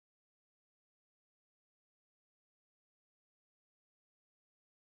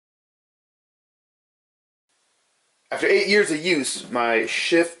After 8 years of use, my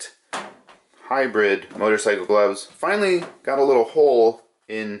Shift hybrid motorcycle gloves finally got a little hole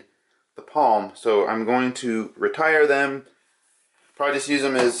in the palm, so I'm going to retire them. Probably just use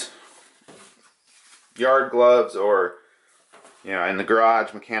them as yard gloves or, you know, in the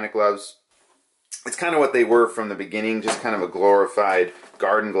garage, mechanic gloves. It's kind of what they were from the beginning, just kind of a glorified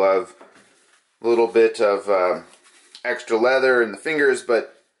garden glove. A little bit of extra leather in the fingers,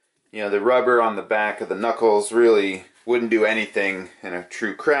 but you know, the rubber on the back of the knuckles really wouldn't do anything in a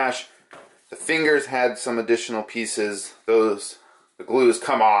true crash. The fingers had some additional pieces. The glue has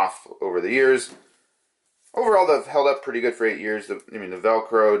come off over the years. Overall, they've held up pretty good for 8 years. The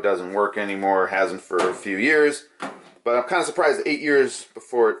Velcro doesn't work anymore, hasn't for a few years. But I'm kind of surprised 8 years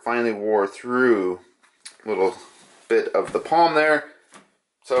before it finally wore through a little bit of the palm there.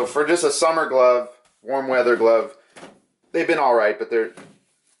 So for just a summer glove, warm weather glove, they've been alright, but they're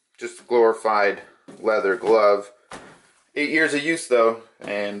just glorified leather glove. 8 years of use though,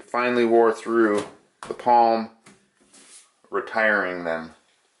 and finally wore through the palm, retiring them.